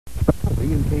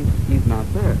something in case he's not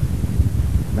there.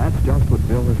 That's just what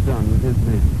Bill has done with his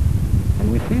men.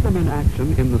 And we see them in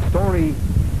action in the story,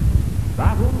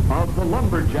 Battle of the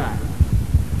Lumberjacks.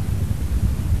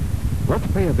 Let's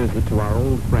pay a visit to our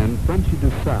old friend, Frenchy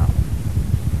DuSalle.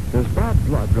 There's bad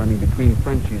blood running between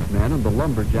Frenchy's men and the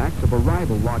Lumberjacks of a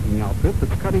rival logging outfit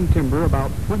that's cutting timber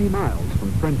about 20 miles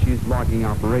from Frenchy's logging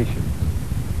operations.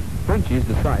 Frenchy's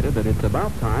decided that it's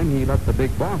about time he let the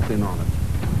big boss in on it.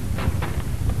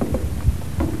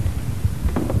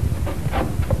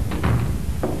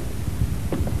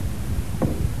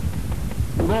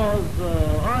 Boss,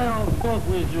 I have talk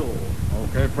with you.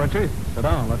 Okay, Frenchy, sit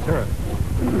down. Let's hear it.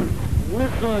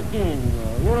 Mr. King,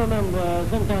 you remember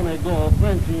some time ago,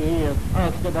 Frenchy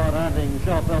asked about having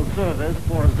chauffeur service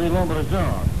for the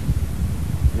Lumberjacks.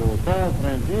 You told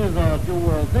Frenchy that you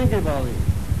were thinking about it.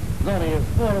 That is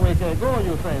 4 weeks ago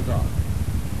you say that.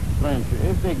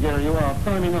 Frenchy, figure you have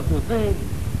time enough to think.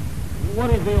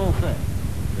 What did they all say?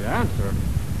 The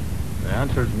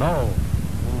answer's no.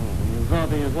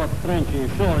 That is what Frenchy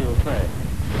sure you say.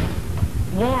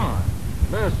 Why?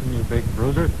 Listen, you big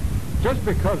bruiser. Just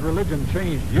because religion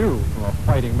changed you from a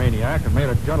fighting maniac and made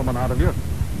a gentleman out of you,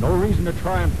 no reason to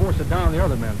try and force it down the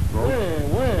other men's throat.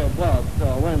 But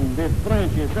when did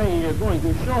Frenchy say he is going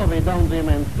to shove it down the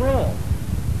men's throat?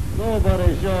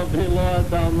 Nobody shoved the Lord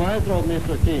down my throat,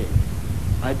 Mr. King.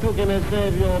 I took him as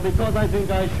savior because I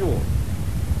think I should.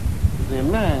 The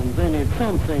men, they need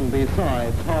something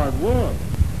besides hard work.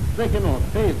 They cannot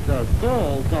face their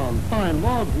souls on fine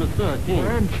logs, Mr. King.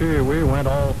 Frenchy, we went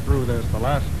all through this the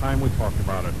last time we talked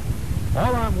about it.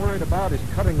 All I'm worried about is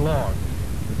cutting logs.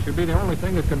 It should be the only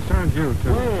thing that concerns you,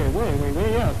 too.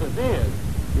 Yes, it is.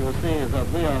 You see that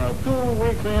we are 2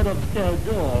 weeks ahead of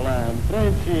schedule, and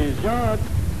Frenchy's yards,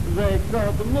 they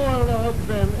cut more logs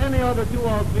than any other 2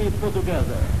 outfits put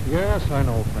together. Yes, I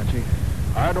know, Frenchy.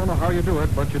 I don't know how you do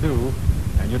it, but you do.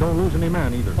 And you don't lose any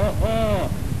men, either.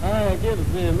 I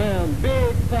give the men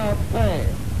big fat pay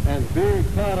and big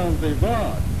pat on the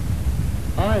back.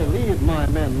 I lead my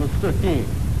men, Mr. King.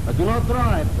 I do not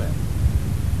drive them.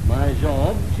 My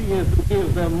job, is to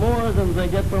give them more than they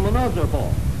get from another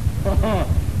boss.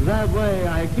 That way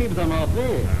I keep them off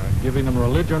there. Giving them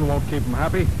religion won't keep them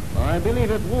happy? I believe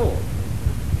it would.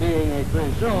 Being a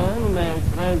Christian makes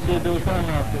Frenchy do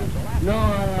something. No,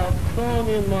 I have song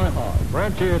in my heart.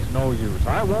 Frenchy, it's no use.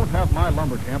 I won't have my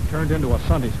lumber camp turned into a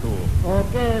Sunday school.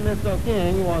 Okay, Mr.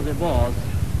 King, you are the boss.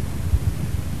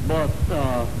 But,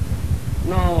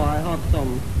 now I have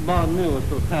some bad news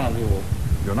to tell you.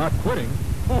 You're not quitting?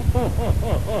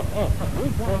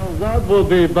 That would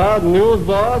be bad news,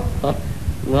 boss.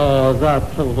 No,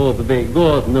 that would be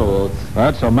good news.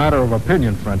 That's a matter of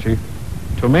opinion, Frenchy.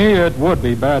 To me, it would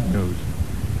be bad news.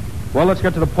 Well, let's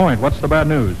get to the point. What's the bad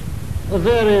news?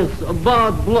 There is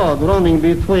bad blood running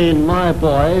between my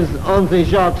boys and the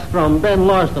Jacks from Ben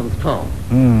Larson's town.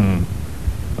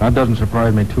 That doesn't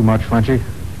surprise me too much, Frenchy.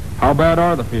 How bad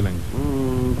are the feelings?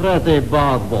 Pretty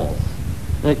bad, boss.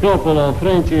 A couple of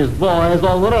Frenchy's boys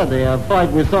already have fight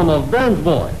with some of Ben's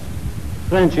boys.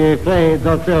 Frenchy afraid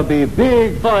that there'll be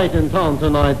big fight in town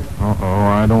tonight. Uh-oh,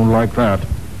 I don't like that.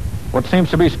 What seems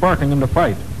to be sparking them to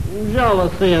fight?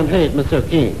 Jealousy and hate, Mr.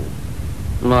 King.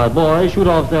 My boys shoot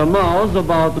off their mouths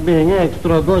about being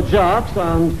extra good jocks,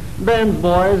 and Ben's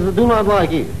boys do not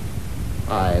like it.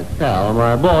 I tell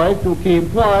my boys to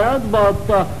keep quiet, but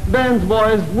Ben's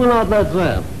boys will not let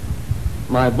them.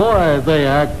 My boys, they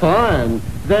act fine.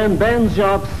 Then Ben's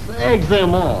jocks eggs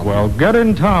them on. Well, get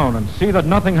in town and see that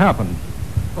nothing happened.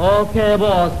 Okay,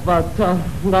 boss, but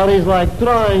that is like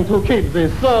trying to keep the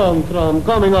sun from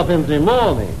coming up in the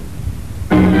morning.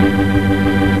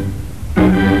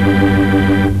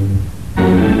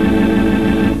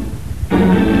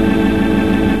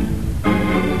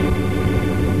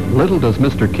 Little does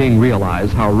Mr. King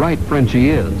realize how right Frenchy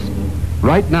is.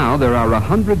 Right now, there are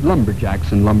 100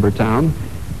 lumberjacks in Lumbertown.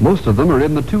 Most of them are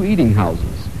in the 2 eating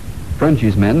houses.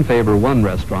 Frenchy's men favor one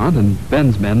restaurant and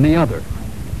Ben's men the other.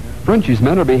 Frenchy's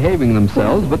men are behaving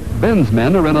themselves, but Ben's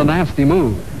men are in a nasty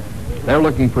mood. They're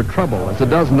looking for trouble as a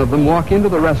dozen of them walk into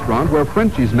the restaurant where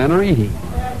Frenchy's men are eating.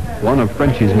 One of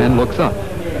Frenchy's men looks up.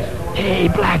 Hey,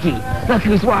 Blackie, look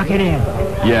who's walking in.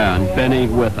 Yeah, and Ben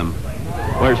ain't with him.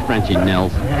 Where's Frenchy,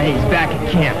 Nels? He's back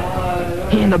at camp.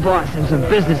 He and the boss have some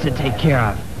business to take care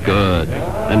of. Good.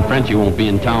 Then Frenchy won't be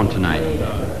in town tonight.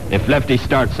 If Lefty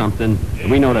starts something,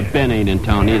 we know that Ben ain't in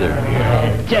town either.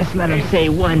 Just let him say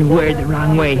one word the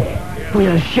wrong way.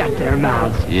 We'll shut their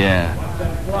mouths. Yeah.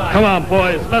 Come on,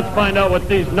 boys. Let's find out what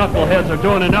these knuckleheads are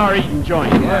doing in our eating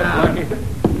joint.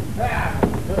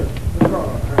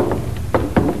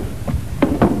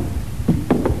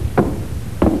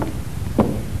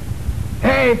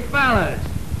 Hey, fellas,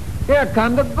 here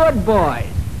come the good boys.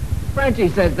 Frenchie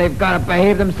says they've got to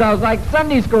behave themselves like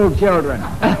Sunday school children.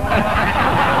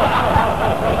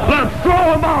 Let's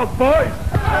throw them out, boys.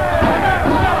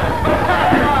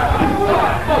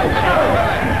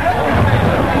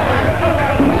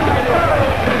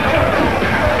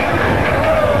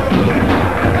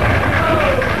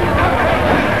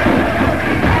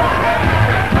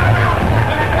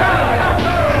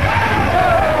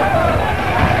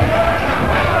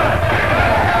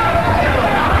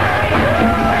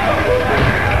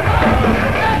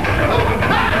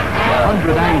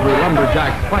 100 angry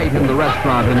lumberjacks fight in the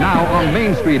restaurant and now on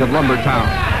Main Street of Lumbertown.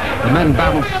 The men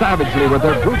battle savagely with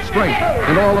their brute strength,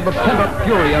 and all of the pent-up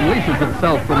fury unleashes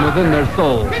itself from within their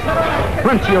souls.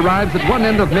 Frenchie arrives at one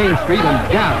end of Main Street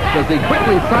and gasps as he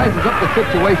quickly sizes up the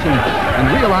situation and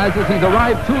realizes he's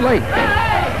arrived too late.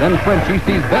 Then Frenchie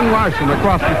sees Ben Larson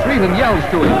across the street and yells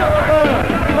to him.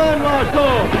 Ben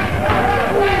Larson!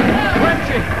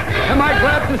 Frenchie, am I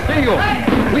glad to see you.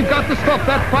 We've got to stop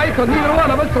that fight, or neither one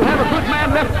of us will have a good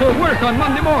man left to work on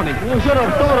Monday morning. You should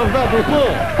have thought of that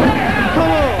before.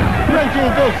 Come on!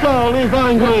 Frenchie's so sound, he's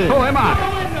angry. So am I.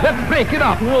 Let's break it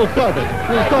up. We'll start it.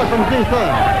 We'll start from this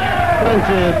side.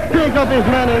 Frenchie, pick up his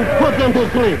men and put them to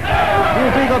sleep. You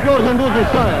pick up yours and do this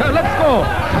side. Let's go.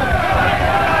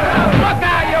 Look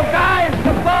out, you guys!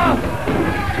 The boss!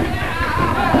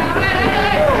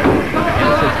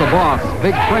 Yes, it's the boss.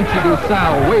 Big Frenchie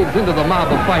DuSalle wades into the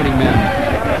mob of fighting men.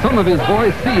 Some of his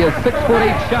boys see his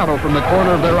 6'8" shadow from the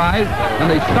corner of their eyes, and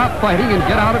they stop fighting and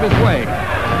get out of his way.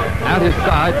 At his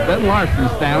side, Ben Larson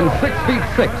stands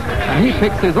 6'6", and he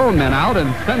picks his own men out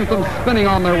and sends them spinning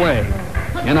on their way.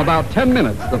 In about 10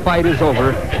 minutes, the fight is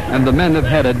over, and the men have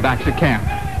headed back to camp.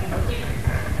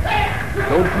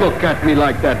 Don't look at me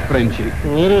like that, Frenchie.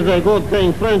 It is a good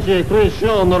thing Frenchie,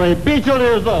 Christian, or a beat your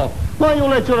ears off. Why you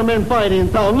let your men fight in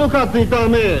town? Look at the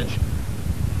damage.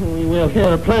 We will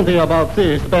hear plenty about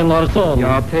this, Ben Larson.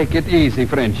 Y'all take it easy,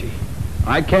 Frenchie.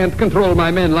 I can't control my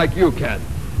men like you can.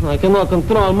 I cannot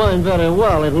control mine very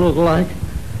well, it looks like.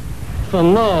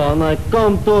 From now on, I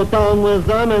come to town with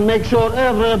them and make sure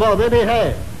everybody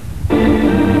behaves.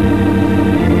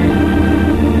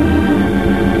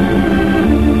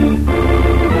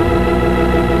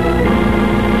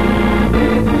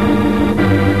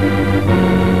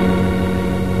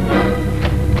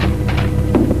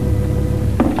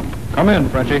 Come in,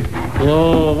 Frenchie.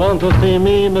 You want to see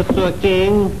me, Mr.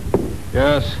 King?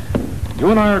 Yes. You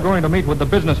and I are going to meet with the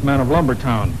businessmen of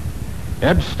Lumbertown.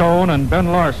 Ed Stone and Ben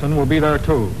Larson will be there,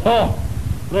 too. Oh,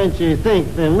 Frenchie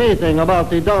thinks the meeting about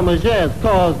the damages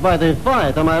caused by the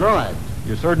fight, am I right?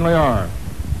 You certainly are.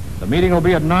 The meeting will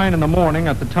be at 9 in the morning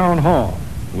at the town hall.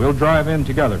 We'll drive in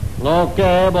together.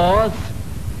 Okay, boss.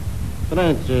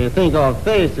 Frenchie, think our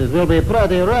faces will be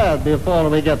pretty red before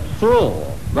we get through.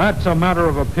 That's a matter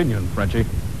of opinion, Frenchie.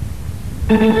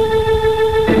 As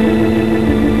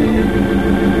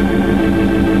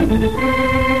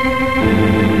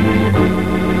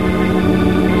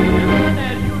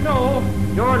you know,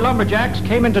 your lumberjacks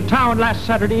came into town last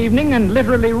Saturday evening and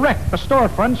literally wrecked the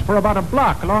storefronts for about a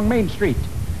block along Main Street.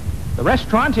 The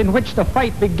restaurant in which the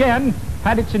fight began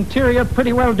had its interior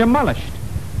pretty well demolished.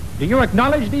 Do you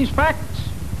acknowledge these facts?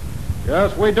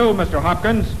 Yes, we do, Mr.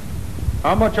 Hopkins.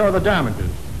 How much are the damages?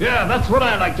 Yeah, that's what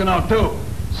I'd like to know, too.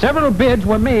 Several bids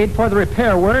were made for the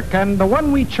repair work, and the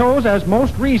one we chose as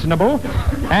most reasonable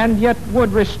and yet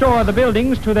would restore the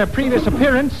buildings to their previous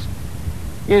appearance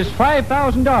is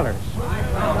 $5,000.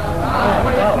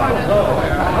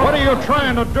 What are you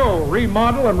trying to do?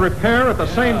 Remodel and repair at the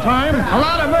same time? A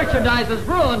lot of merchandise is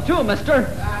ruined, too, mister.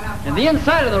 And the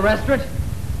inside of the restaurant,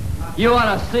 you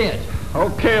ought to see it.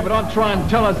 Okay, but don't try and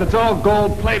tell us it's all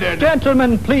gold-plated.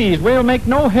 Gentlemen, please, we'll make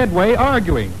no headway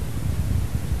arguing.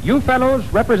 You fellows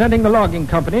representing the logging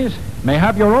companies may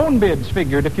have your own bids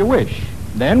figured if you wish.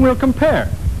 Then we'll compare.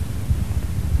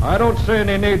 I don't see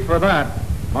any need for that.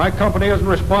 My company isn't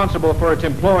responsible for its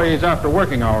employees after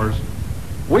working hours.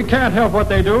 We can't help what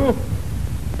they do.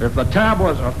 If the tab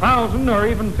was $1,000 or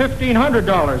even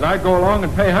 $1,500, I'd go along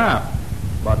and pay half.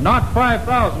 But not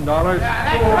 $5,000.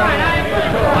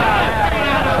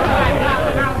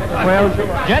 Well,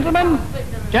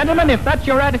 gentlemen, if that's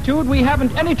your attitude, we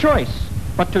haven't any choice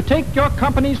but to take your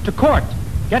companies to court.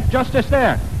 Get justice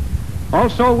there.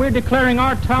 Also, we're declaring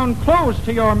our town closed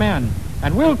to your men,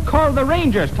 and we'll call the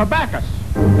Rangers to back us.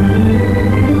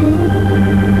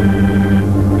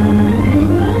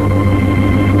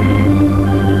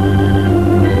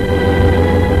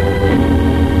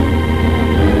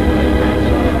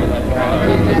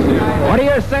 What do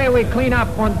you say we clean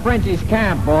up on Frenchie's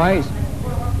camp, boys?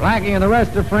 Blackie and the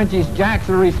rest of Frenchie's jacks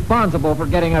are responsible for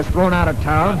getting us thrown out of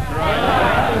town.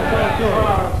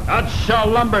 That's show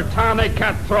Lumbertown they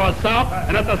can't throw us out,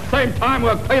 and at the same time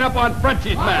we'll clean up on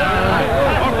Frenchie's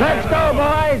men. Let's go,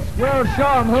 boys. We'll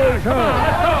show them who's who.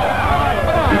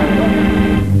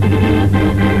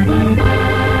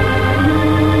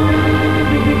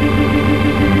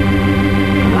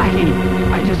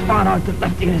 Blackie, I just found out that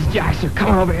Lefty and his jacks are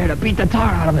coming over here to beat the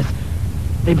tar out of us.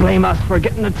 They blame us for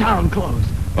getting the town closed.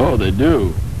 Oh, they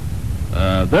do?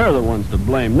 They're the ones to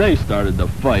blame. They started the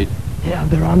fight. Yeah,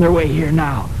 they're on their way here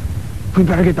now. We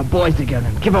better get the boys together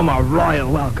and give them a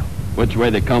royal welcome. Which way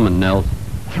they coming, Nels?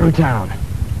 Through town.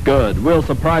 Good. We'll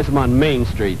surprise them on Main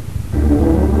Street.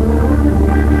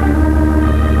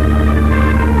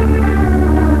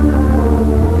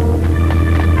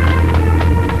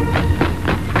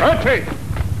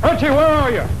 Frenchie, where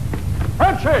are you?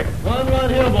 Frenchie! I'm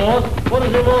right here, boss. What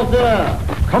is it, boss, there?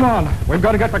 Come on. We've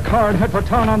got to get the car and head for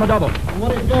town on the double.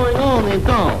 What is going on in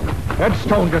town? Ed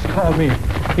Stone just called me.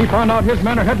 He found out his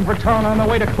men are heading for town on their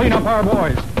way to clean up our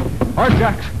boys. Our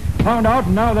jacks found out,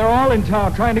 and now they're all in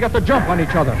town trying to get the jump on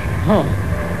each other. Huh.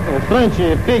 Oh,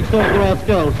 Frenchie, pigs those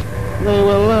rascals. They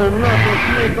will learn not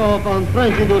to sneak off on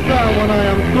Frenchie to town when I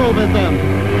am through with them.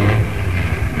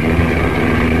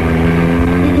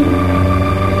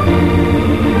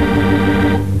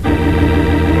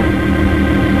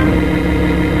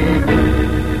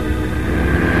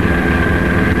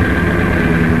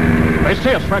 They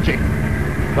see us, Frenchie.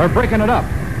 They're breaking it up.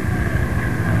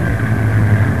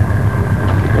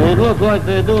 It looks like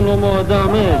they do no more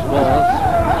damage, boss.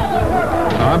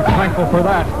 I'm thankful for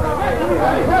that.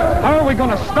 How are we going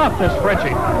to stop this,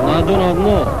 Frenchie? I do not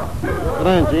know.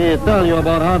 Frenchie tell you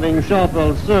about having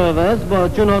chapel service,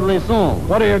 but you not listen.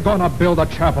 What are you going to build a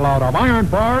chapel out of? Iron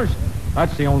bars?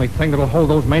 That's the only thing that'll hold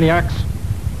those maniacs.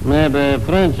 Maybe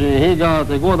Frenchie, he got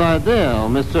a good idea,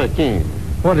 Mr. King.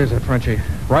 What is it, Frenchie?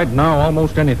 Right now,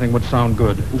 almost anything would sound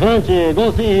good. Frenchie,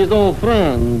 go see his old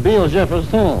friend, Bill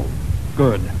Jefferson.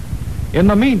 Good. In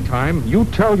the meantime, you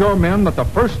tell your men that the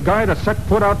first guy to set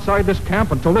foot outside this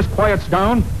camp until this quiets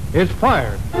down is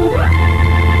fired.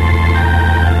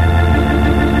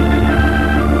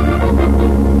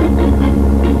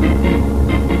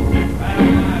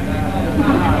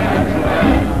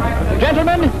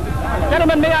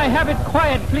 Gentlemen, may I have it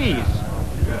quiet, please?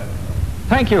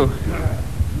 Thank you.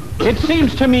 It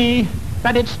seems to me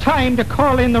that it's time to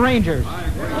call in the Rangers.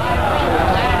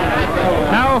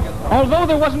 Now, although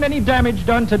there wasn't any damage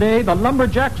done today, the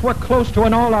Lumberjacks were close to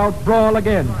an all-out brawl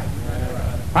again.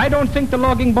 I don't think the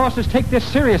logging bosses take this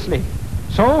seriously.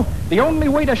 So, the only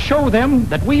way to show them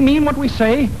that we mean what we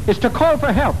say is to call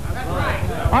for help.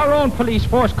 Our own police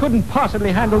force couldn't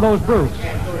possibly handle those brutes.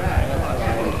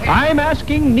 I'm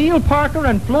asking Neil Parker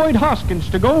and Floyd Hoskins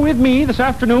to go with me this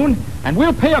afternoon, and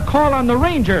we'll pay a call on the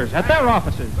Rangers at their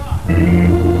offices.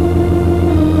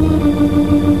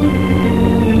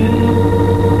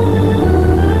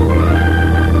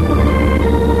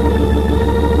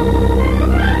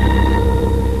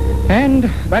 And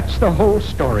that's the whole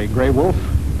story, Grey Wolf.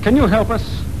 Can you help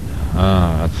us?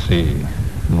 Let's see.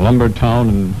 Lumbertown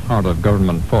and heart of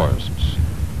government forests.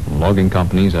 Logging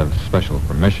companies have special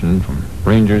permission from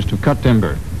rangers to cut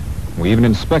timber. We even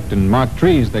inspect and mark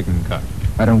trees they can cut.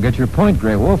 I don't get your point,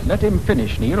 Grey Wolf. Let him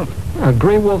finish, Neil.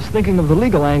 Grey Wolf's thinking of the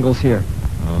legal angles here.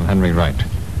 Well, Henry, right.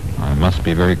 I must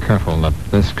be very careful that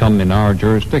this come in our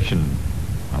jurisdiction.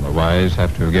 Otherwise,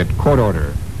 have to get court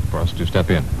order for us to step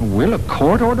in. Will a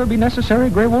court order be necessary,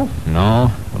 Grey Wolf? No.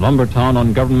 Lumbertown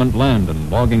on government land, and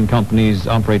logging companies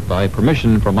operate by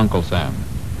permission from Uncle Sam.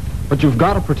 But you've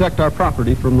got to protect our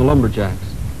property from the Lumberjacks.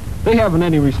 They haven't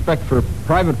any respect for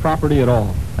private property at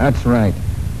all. That's right.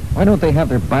 Why don't they have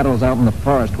their battles out in the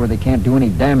forest where they can't do any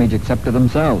damage except to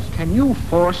themselves? Can you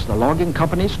force the logging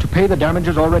companies to pay the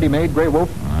damages already made, Grey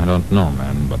Wolf? I don't know,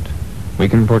 man, but we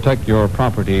can protect your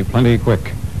property plenty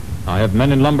quick. I have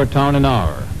men in Lumbertown in an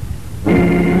hour.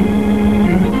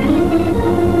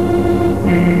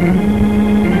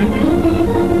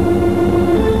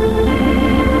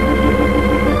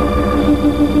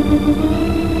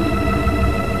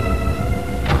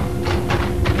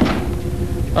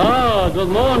 Good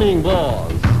morning,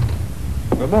 boss.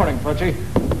 Good morning, Frenchie.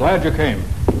 Glad you came.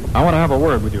 I want to have a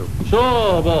word with you.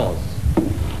 Sure, boss.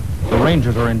 The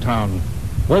Rangers are in town.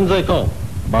 When they come?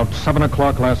 About 7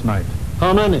 o'clock last night.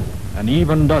 How many? An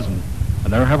even dozen.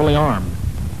 And they're heavily armed.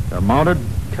 They're mounted,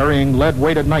 carrying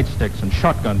lead-weighted nightsticks and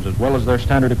shotguns as well as their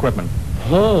standard equipment.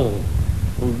 Oh,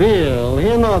 Bill,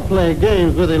 he not play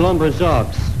games with the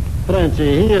Lumberjacks.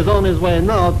 Frenchy, he is on his way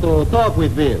now to talk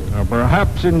with Bill.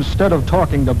 Perhaps instead of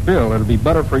talking to Bill, it'll be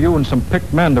better for you and some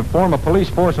picked men to form a police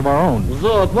force of our own.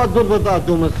 Zot, what good would that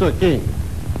do, Mr. King?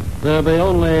 There'll be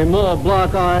only more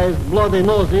black eyes, bloody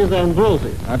noses, and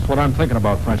bruises. That's what I'm thinking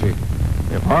about, Frenchy.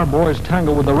 If our boys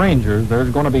tangle with the Rangers, there's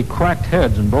going to be cracked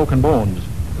heads and broken bones.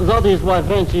 That is why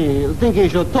Frenchy think he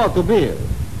should talk to Bill.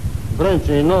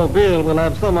 Frenchy, no Bill will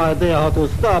have some idea how to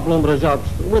stop Lumberjacks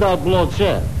without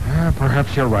bloodshed.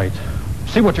 Perhaps you're right.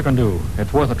 See what you can do.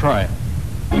 It's worth a try.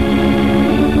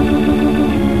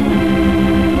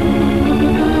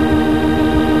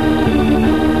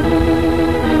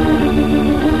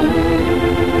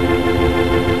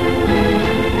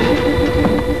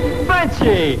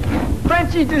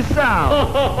 Frenchy du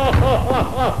South.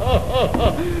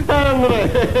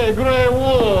 Henry, Grey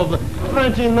Wolf.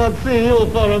 Frenchy not see you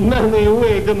for many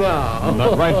weeks now.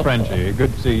 That's right, Frenchy.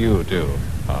 Good to see you, too.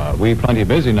 We plenty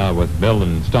busy now with Bill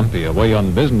and Stumpy away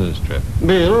on business trip.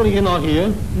 Bill, you not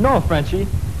here? No, Frenchy.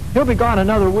 He'll be gone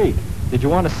another week. Did you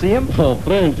want to see him? Oh,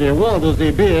 Frenchy want to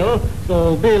see Bill,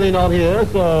 so Bill is not here,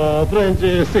 so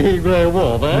Frenchy see Grey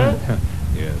Wolf, eh?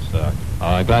 Yes,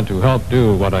 I'm glad to help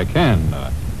do what I can.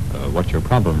 What's your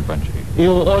problem, Frenchy?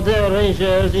 You order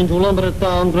Rangers into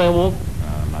Lumbertown, Grey Wolf?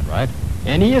 Not right.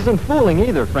 And he isn't fooling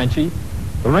either, Frenchy.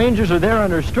 The Rangers are there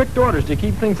under strict orders to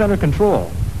keep things under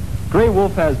control. Grey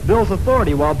Wolf has Bill's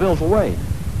authority while Bill's away.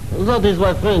 That is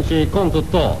why Frenchy come to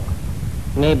talk.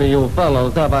 Maybe you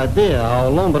fellows have idea how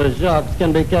Lumberjacks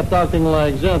can be kept acting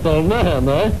like gentlemen,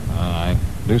 eh? I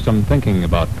do some thinking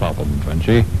about problem,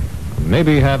 Frenchy.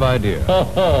 Maybe have idea.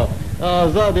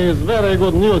 That is very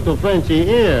good news to Frenchy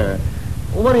here.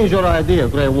 What is your idea,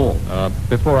 Grey Wolf?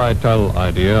 Before I tell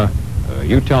idea,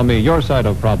 you tell me your side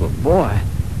of problem. Boy,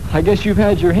 I guess you've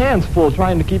had your hands full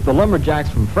trying to keep the Lumberjacks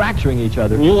from fracturing each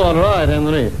other. You are right,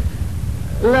 Henry.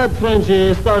 Let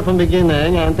Frenchy start from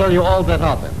beginning and tell you all that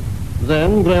happened.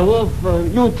 Then, Grey Wolf,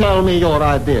 you tell me your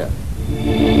idea.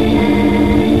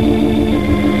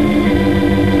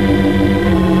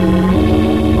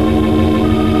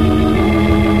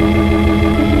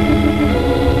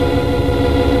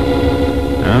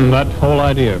 And that whole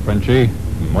idea, Frenchy,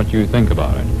 what you think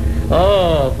about it?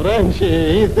 Oh,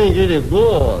 Frenchy, he think it is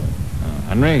good.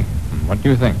 Henry, what do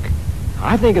you think?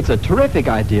 I think it's a terrific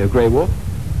idea, Grey Wolf.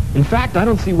 In fact, I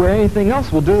don't see where anything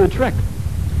else will do the trick.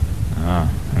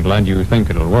 I'm glad you think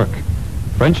it'll work.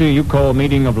 Frenchy, you call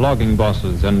meeting of logging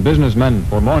bosses and businessmen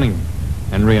for morning.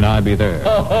 Henry and I be there.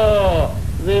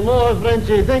 The more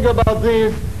Frenchy think about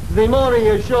this, the more he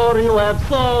is sure you have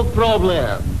solved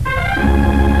problem.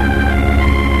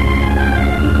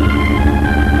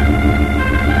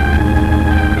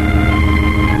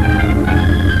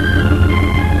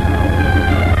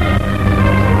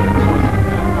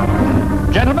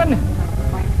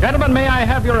 Gentlemen, may I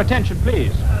have your attention,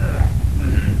 please?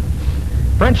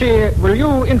 Frenchy, will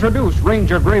you introduce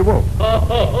Ranger Grey Wolf?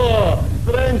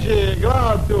 Frenchy,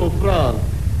 glad to, friend.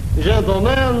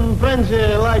 Gentlemen,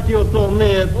 Frenchy like you to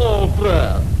meet old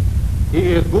friend.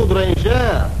 He is good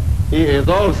ranger. He is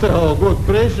also a good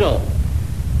Christian.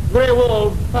 Grey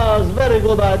Wolf has very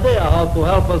good idea how to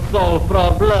help us solve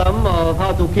problem of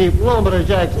how to keep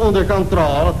Lumberjacks under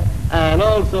control and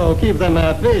also keep them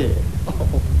happy.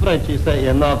 Frenchy say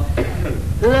enough.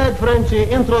 Let Frenchy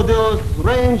introduce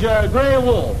Ranger Grey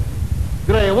Wolf.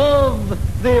 Grey Wolf,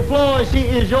 the floor she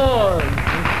is yours.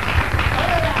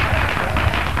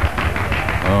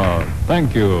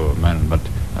 Thank you, man, but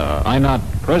I'm not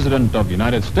President of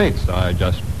United States. I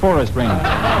just Forest Ranger.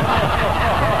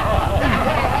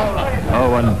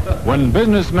 When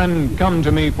businessmen come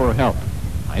to me for help,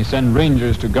 I send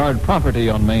rangers to guard property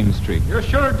on Main Street. You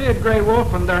sure did, Grey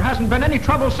Wolf, and there hasn't been any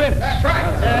trouble since. That's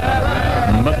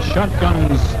right. But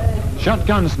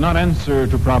shotguns not answer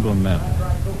to problem men.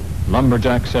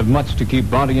 Lumberjacks have much to keep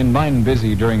body and mind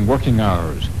busy during working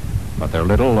hours, but they're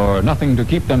little or nothing to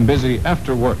keep them busy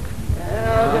after work.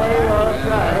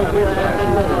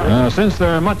 Since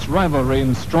there are much rivalry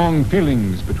and strong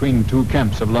feelings between two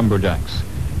camps of lumberjacks,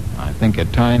 I think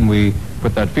at time we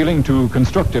put that feeling to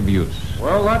constructive use.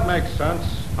 Well, that makes sense.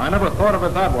 I never thought of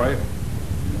it that way.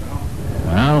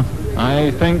 Well,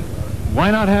 I think,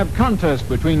 why not have contest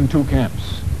between two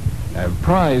camps? Have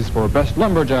prize for best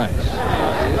lumberjacks. Hey,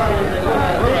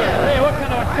 what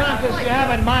kind of a contest do you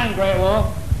have in mind, Grey Wolf?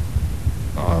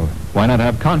 Why not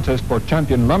have contest for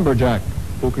champion lumberjack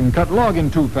who can cut log in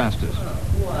two fastest?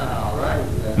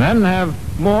 Then have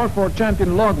more for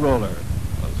champion log roller,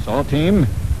 a saw team,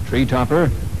 tree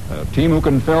topper, a team who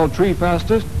can fell tree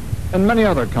fastest, and many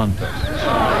other contests.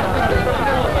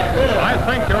 I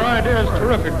think your idea is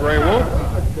terrific, Grey Wolf.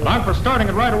 And I'm for starting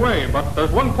it right away, but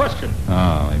there's one question.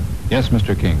 Yes,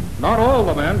 Mr. King. Not all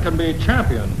the men can be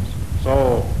champions.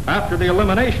 So, after the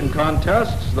elimination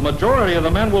contests, the majority of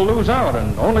the men will lose out,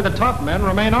 and only the top men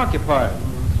remain occupied.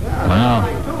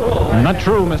 Well, not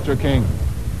true, Mr. King.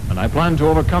 And I plan to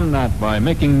overcome that by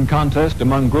making contest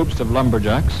among groups of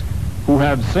lumberjacks who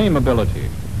have same ability.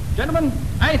 Gentlemen,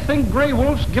 I think Grey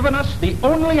Wolf's given us the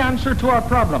only answer to our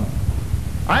problem.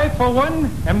 I, for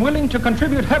one, am willing to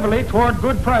contribute heavily toward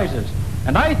good prizes.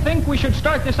 And I think we should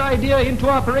start this idea into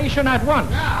operation at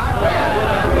once.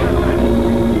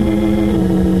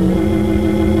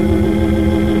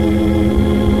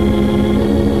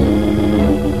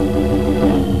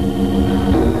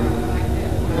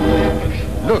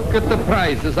 Look at the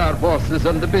prizes our bosses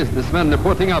and the businessmen are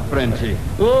putting up, Frenchy.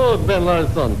 Oh, Ben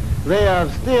Larson, they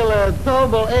have still a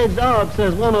double-edged ox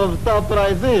as one of the top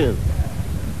prizes.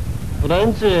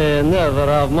 Frenchy never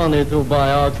have money to buy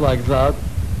ox like that.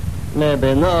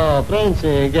 Maybe now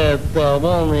Frenchy get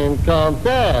one in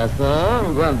contest, huh?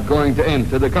 You aren't going to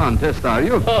enter the contest, are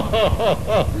you?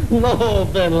 No,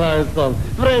 Ben Larson.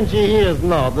 Frenchy he is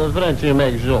not. Frenchy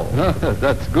makes sure.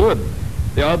 That's good.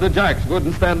 The other jacks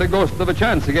wouldn't stand a ghost of a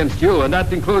chance against you, and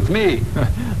that includes me.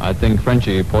 I think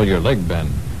Frenchy pull your leg, Ben.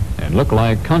 And look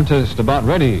like contest about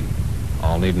ready.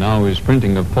 All need now is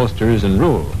printing of posters and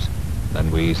rules.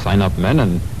 Then we sign up men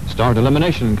and start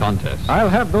elimination contests. I'll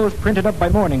have those printed up by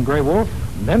morning, Grey Wolf.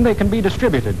 Then they can be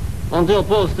distributed. Until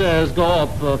posters go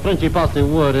up, Frenchy pass the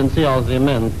word and see how the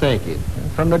men take it.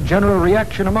 From the general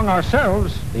reaction among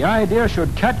ourselves, the idea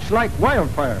should catch like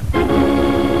wildfire.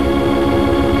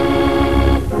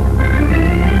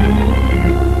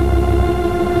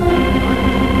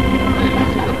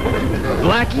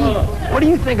 Blackie, what do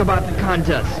you think about the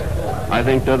contest? I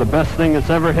think they're the best thing that's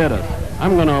ever hit us.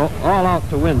 I'm going to all out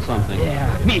to win something.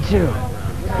 Yeah, me too.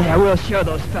 Yeah, we'll show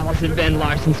those fellas in Ben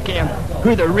Larson's camp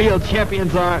who the real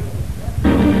champions are.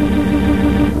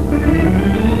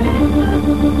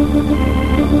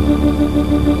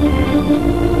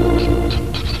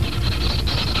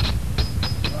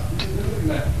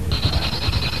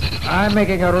 I'm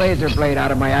making a razor blade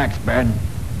out of my axe, Ben.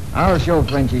 I'll show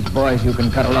Frenchy's boys who can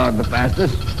cut a log the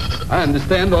fastest. I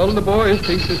understand all the boys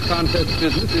think this contest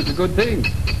business is a good thing.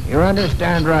 You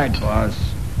understand right, boss.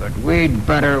 But we'd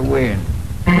better win.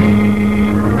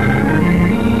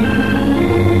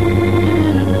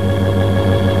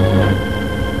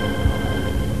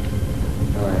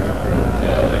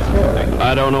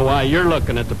 I don't know why you're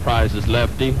looking at the prizes,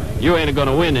 Lefty. You ain't going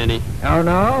to win any. Oh,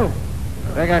 no?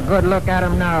 Take a good look at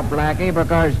 'em now, Blackie,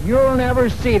 because you'll never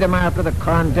see them after the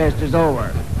contest is over.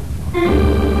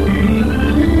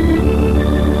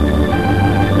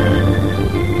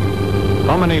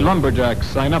 How many lumberjacks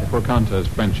sign up for contest,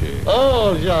 Frenchy?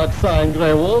 Oh, Jacques signed,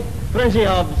 Grey Wolf. Frenchy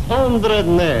have 100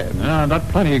 names. Ah, that's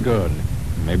plenty good.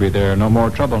 Maybe they're no more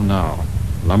trouble now.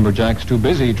 Lumberjacks too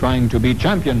busy trying to be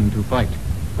champion to fight.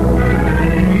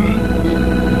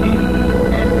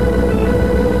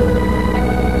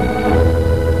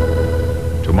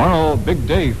 Tomorrow, big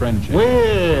day, Frenchy. Oui,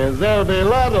 there'll be a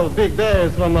lot of big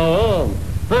days from now on.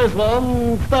 First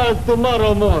one starts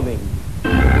tomorrow morning.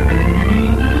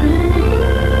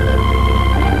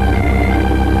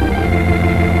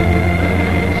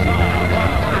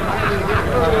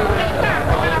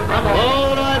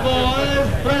 All right, boys.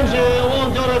 Frenchy, I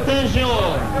want your attention.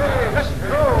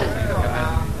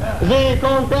 The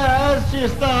contest she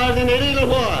starts in a little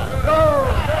while.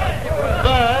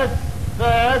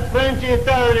 First, Frenchy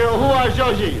tell you who are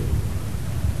judges.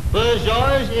 First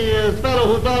judge is fellow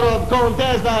who thought of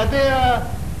contest idea,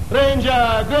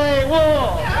 Ranger Grey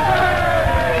Wolf.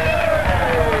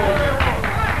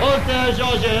 Other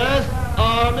judges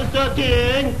are Mr.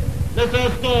 King, Mr.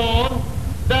 Stone,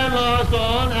 Ben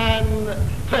Larson, and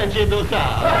Frenchy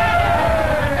Dussard.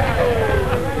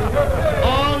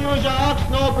 All you jocks,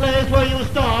 no place where you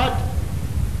start.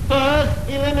 First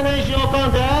elimination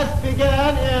contest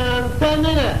began in 10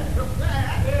 minutes.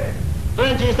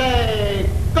 Frenchy say,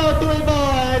 go to it,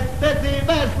 boys. Let the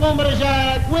best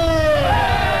lumberjack win.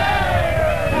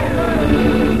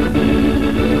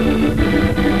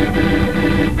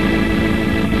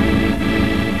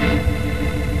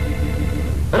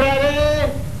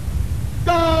 Ready?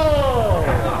 Go!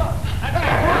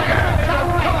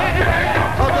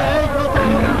 Okay, go to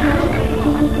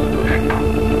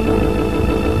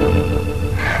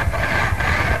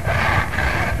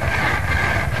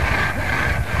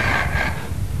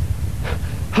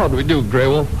How do we do, Grey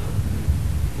Wolf?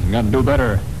 You got to do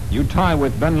better. You tie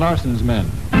with Ben Larson's men.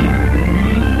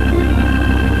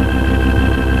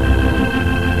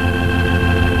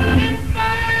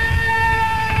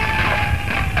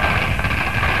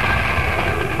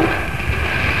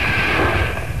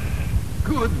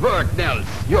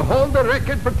 hold the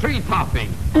record for tree topping.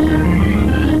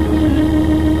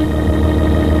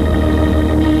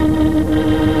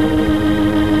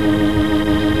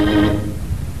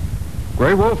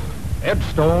 Gray Wolf, Ed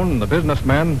Stone, the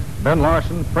businessmen, Ben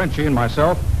Larson, Frenchie, and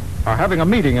myself are having a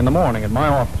meeting in the morning at my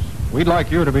office. We'd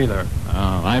like you to be there.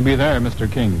 I'll be there,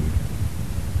 Mr. King.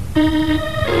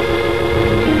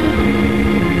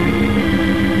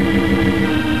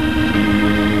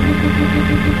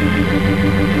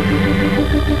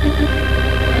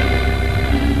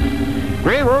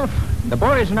 Gray Wolf, the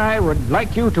boys and I would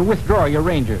like you to withdraw your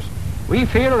Rangers. We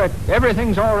feel that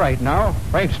everything's all right now,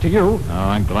 thanks to you.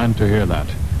 I'm glad to hear that.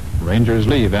 Rangers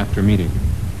leave after meeting.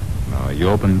 You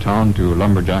open town to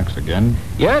Lumberjacks again?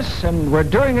 Yes, and we're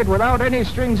doing it without any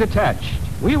strings attached.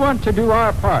 We want to do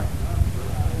our part.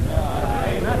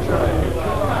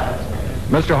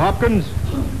 Mr. Hopkins,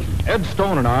 Ed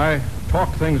Stone and I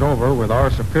talked things over with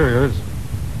our superiors.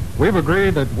 We've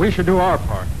agreed that we should do our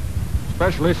part,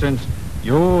 especially since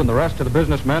you and the rest of the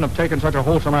businessmen have taken such a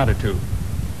wholesome attitude.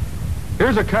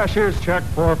 Here's a cashier's check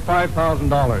for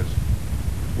 $5,000.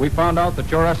 We found out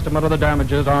that your estimate of the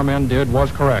damages our men did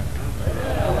was correct.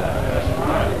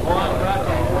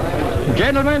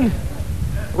 Gentlemen,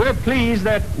 we're pleased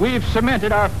that we've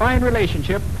cemented our fine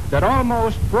relationship that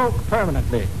almost broke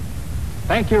permanently.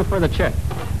 Thank you for the check.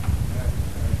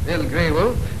 Well, Grey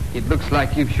Wolf, it looks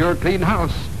like you've sure cleaned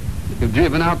house. You've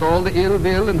driven out all the ill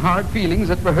will and hard feelings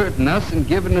that were hurting us and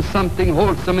given us something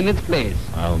wholesome in its place.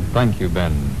 Well, thank you,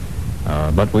 Ben.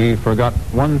 But we forgot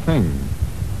one thing.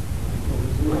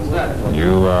 What's that?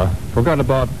 You forgot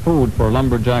about food for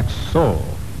Lumberjack's soul.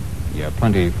 You have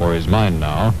plenty for his mind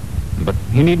now, but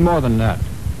he need more than that.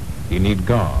 He need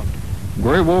God.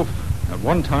 Gray Wolf, at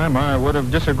one time I would have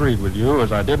disagreed with you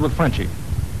as I did with Frenchie.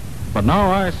 But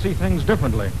now I see things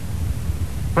differently.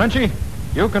 Frenchie,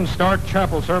 you can start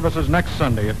chapel services next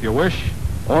Sunday if you wish,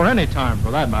 or any time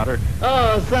for that matter.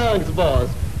 Oh, thanks, boss.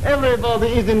 Everybody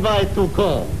is invited to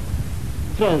come.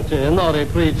 Frenchy, not a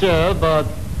preacher, but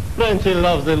Frenchy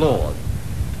loves the Lord.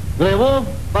 Grey Wolf,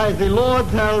 by the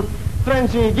Lord's help,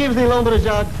 Frenchy gives the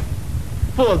Lumberjacks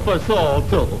food for soul,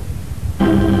 too.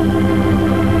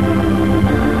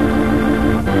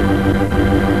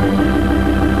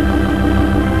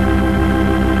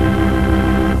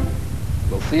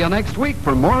 We'll see you next week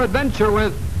for more adventure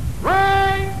with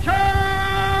Ranger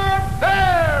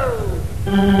Bill!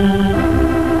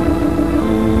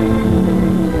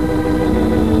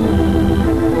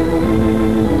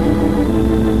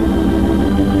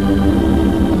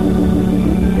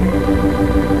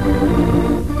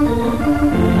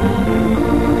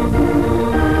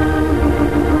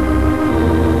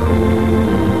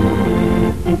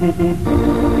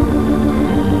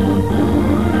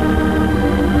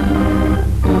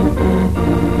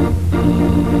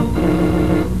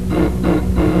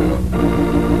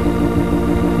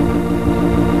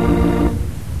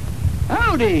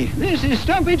 Howdy, this is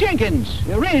Stumpy Jenkins,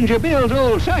 Ranger Bill's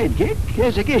old sidekick,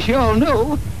 as I guess you all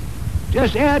know.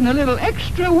 Just adding a little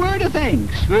extra word of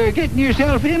thanks for getting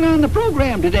yourself in on the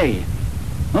program today.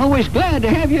 Always glad to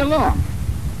have you along.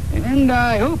 And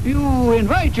I hope you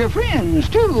invite your friends,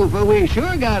 too, for we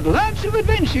sure got lots of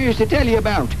adventures to tell you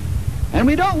about. And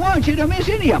we don't want you to miss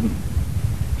any of them.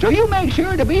 So you make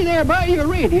sure to be there by your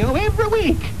radio every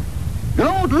week.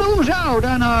 Don't lose out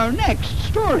on our next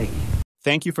story.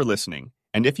 Thank you for listening.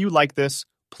 And if you like this,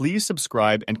 please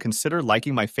subscribe and consider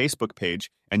liking my Facebook page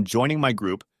and joining my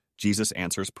group, Jesus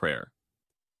Answers Prayer.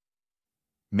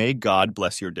 May God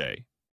bless your day.